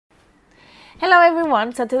Hello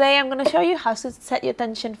everyone, so today I'm going to show you how to set your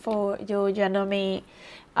tension for your Romi.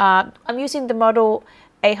 I'm using the model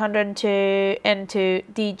 802 N2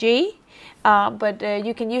 DG, but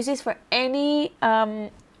you can use this for any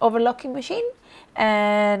overlocking machine.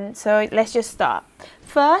 And so let's just start.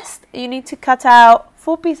 First, you need to cut out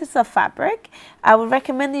 4 pieces of fabric. I would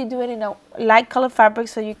recommend you do it in a light color fabric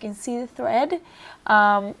so you can see the thread.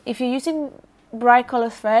 If you're using bright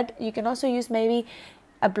color thread, you can also use maybe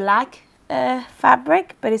a black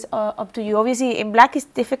fabric, but it's up to you. Obviously in black it's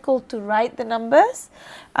difficult to write the numbers,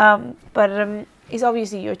 but it's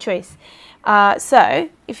obviously your choice. So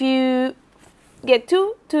if you get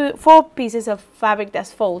 2 to 4 pieces of fabric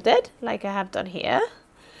that's folded, like I have done here,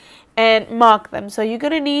 and mark them. So you're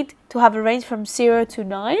going to need to have a range from 0 to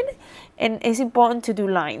 9, and it's important to do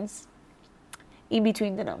lines in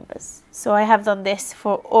between the numbers. So I have done this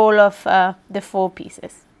for all of the 4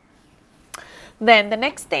 pieces. Then the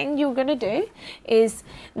next thing you're going to do is,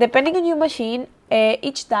 depending on your machine,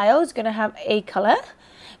 each dial is going to have a color.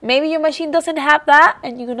 Maybe your machine doesn't have that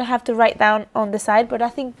and you're going to have to write down on the side, but I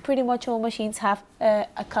think pretty much all machines have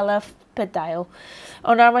a color per dial.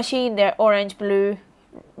 On our machine they're orange, blue,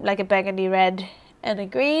 like a burgundy, red and a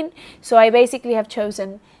green. So I basically have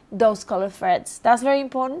chosen those color threads. That's very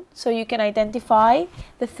important so you can identify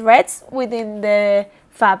the threads within the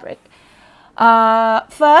fabric.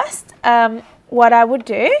 First, what I would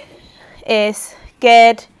do is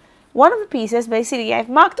get one of the pieces. Basically I've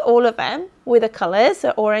marked all of them with the colors,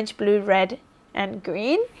 so orange, blue, red and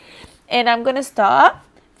green, and I'm going to start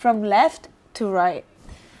from left to right.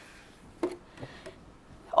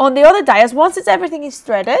 On the other dials, once everything is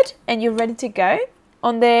threaded and you're ready to go,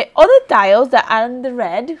 on the other dials that are in the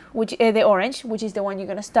red, which is the orange, which is the one you're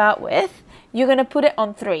going to start with, you're going to put it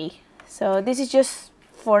on 3. So this is just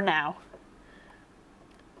for now.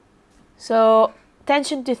 So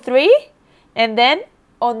tension to 3, and then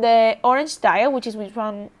on the orange dial, which is which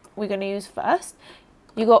one we're going to use first,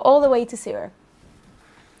 you go all the way to 0.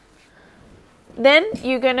 Then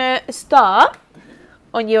you're going to start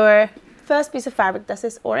on your first piece of fabric that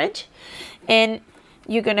says orange, and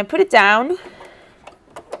you're going to put it down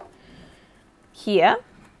here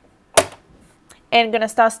and going to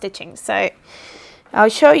start stitching. So I'll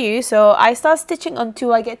show you. So I start stitching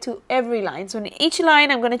until I get to every line. So in each line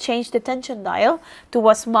I'm going to change the tension dial to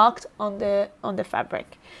what's marked on the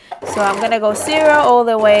fabric. So I'm going to go 0 all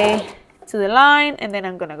the way to the line, and then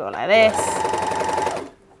I'm going to go like this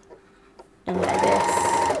and like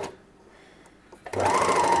this.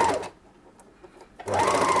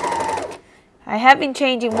 I have been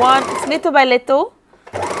changing it's little by little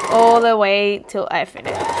all the way till I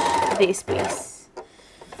finish this piece.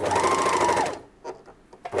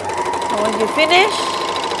 Once you finish,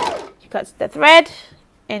 you cut the thread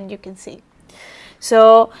and you can see.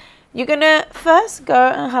 So you're gonna first go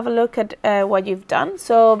and have a look at what you've done.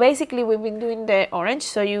 So basically we've been doing the orange,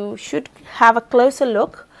 so you should have a closer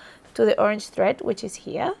look to the orange thread, which is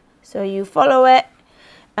here. So you follow it.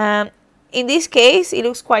 In this case it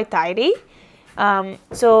looks quite tidy,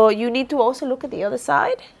 so you need to also look at the other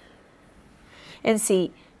side and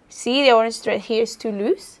see the orange thread here is too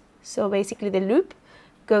loose, so basically the loop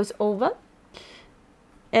goes over,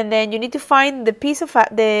 and then you need to find the piece of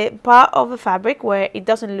the part of the fabric where it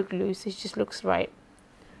doesn't look loose, it just looks right,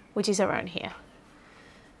 which is around here.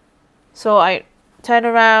 So I turn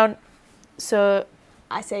around, so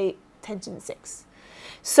I say tension 6.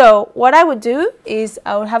 So what I would do is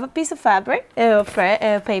I would have a piece of fabric,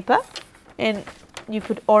 paper, and you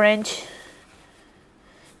put orange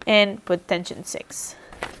and put tension 6.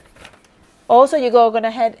 Also you go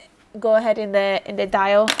ahead in the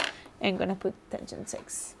dial and gonna put tension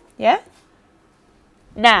 6. Yeah,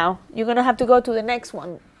 now you're gonna have to go to the next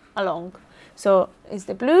one along. So it's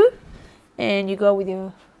the blue, and you go with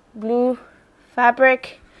your blue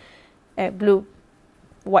fabric, blue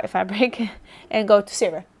white fabric, and go to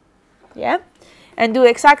 0. Yeah, and do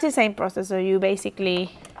exactly the same process. So you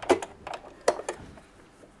basically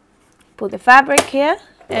put the fabric here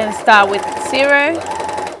and start with 0,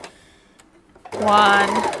 1,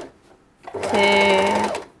 2,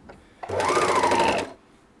 3,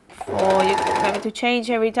 4. You're going to change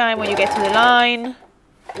every time when you get to the line.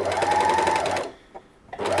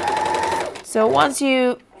 So once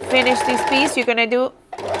you finish this piece, you're going to do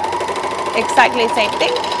exactly the same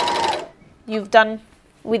thing you've done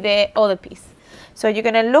with the other piece. So you're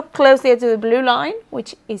going to look closely to the blue line,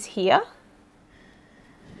 which is here.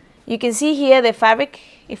 You can see here the fabric,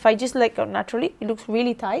 if I just let go naturally, it looks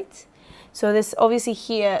really tight. So there's obviously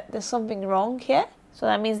here, there's something wrong here. So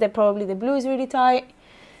that means that probably the blue is really tight.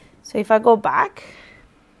 So if I go back,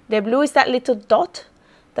 the blue is that little dot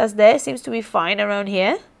that's there, seems to be fine around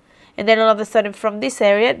here. And then all of a sudden from this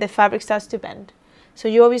area, the fabric starts to bend. So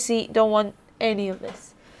you obviously don't want any of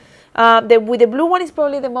this. With the blue one is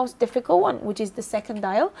probably the most difficult one, which is the second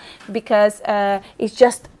dial, because it's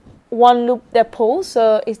just one loop that pulls,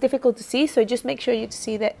 so it's difficult to see. So just make sure you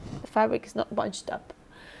see that the fabric is not bunched up.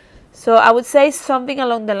 So I would say something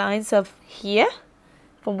along the lines of here,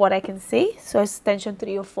 from what I can see. So it's tension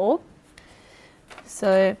 3 or 4.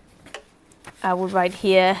 So I would write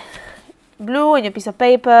here blue on your piece of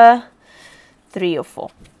paper, 3 or 4.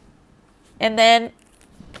 And then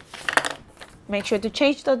make sure to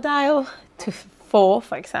change the dial to 4,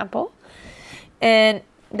 for example. And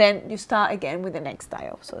then you start again with the next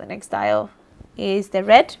dial. So the next dial is the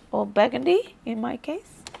red or burgundy in my case.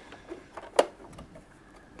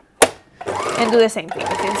 And do the same thing.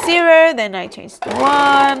 If it's 0, then I change to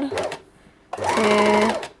 1, 2,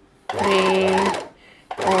 3,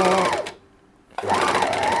 4,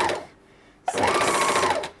 5, 6,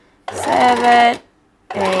 7,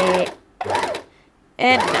 8,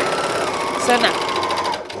 and 9. So now,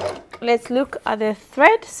 let's look at the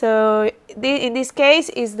thread. So in this case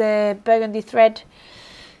is the burgundy thread.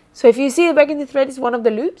 So if you see, the burgundy thread is one of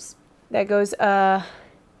the loops that goes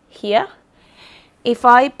here. If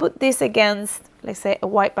I put this against, let's say, a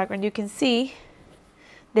white background, you can see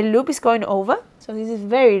the loop is going over. So this is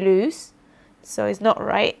very loose, so it's not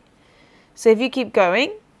right. So if you keep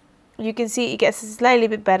going, you can see it gets slightly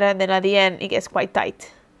bit better, and then at the end it gets quite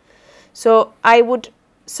tight. So I would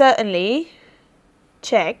certainly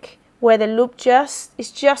check where the loop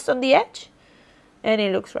is just on the edge, and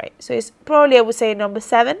it looks right. So it's probably, I would say, number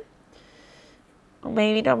 7 or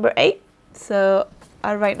maybe number 8. So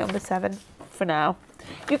I'll write number 7 for now.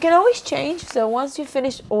 You can always change. So once you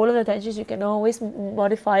finish all of the tensions, you can always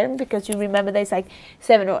modify them, because you remember there's like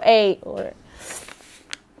 7 or 8 or.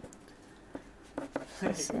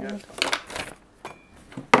 So.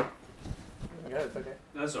 Yeah, it's okay.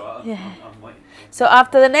 That's all right. Yeah. I'm waiting. So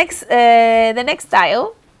after the next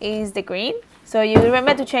dial is the green. So you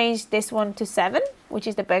remember to change this one to 7, which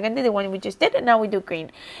is the burgundy, the one we just did, and now we do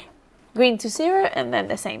green. Green to 0, and then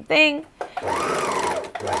the same thing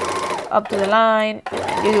up to the line,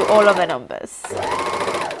 and you do all of the numbers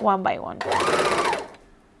one by one.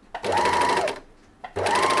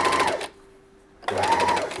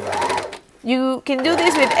 You can do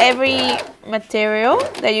this with every material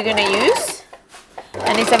that you're going to use,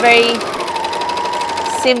 and it's a very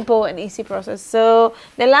simple and easy process. So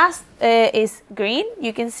the last is green.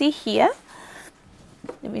 You can see here,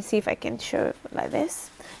 let me see if I can show it like this.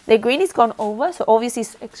 The green is gone over, so obviously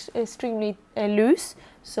it's extremely loose.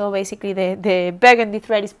 So basically the burgundy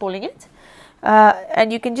thread is pulling it,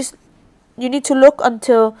 and you need to look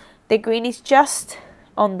until the green is just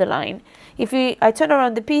on the line. If I turn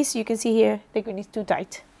around the piece, you can see here the green is too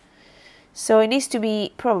tight. So it needs to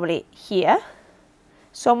be probably here,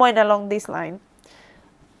 somewhere along this line.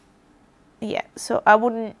 Yeah, so I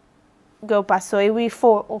wouldn't go past, so it will be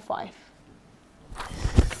 4 or 5.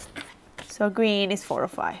 So green is 4 or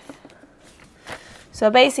 5. So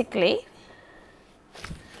basically,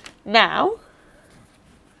 now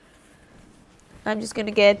I'm just going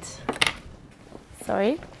to get,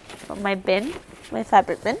 sorry, from my bin, my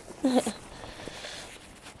fabric bin.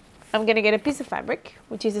 I'm going to get a piece of fabric,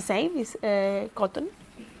 which is the same, it's cotton,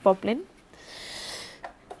 poplin.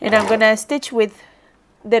 And I'm going to stitch with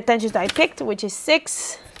the tensions that I picked, which is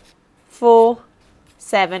 6, 4,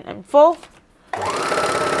 7, and 4.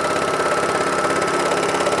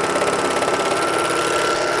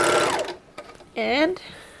 And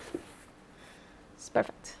it's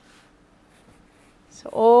perfect. So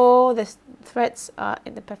all the threads are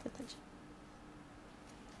in the perfect tension.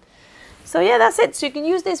 So yeah, that's it. So you can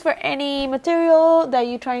use this for any material that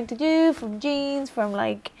you're trying to do, from jeans, from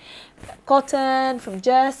like cotton, from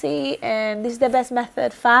jersey, and this is the best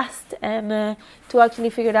method, fast, and to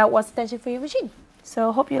actually figure out what's the tension for your machine.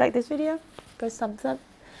 So hope you like this video. Press thumbs up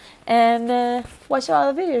and watch all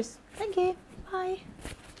other videos. Thank you. Bye.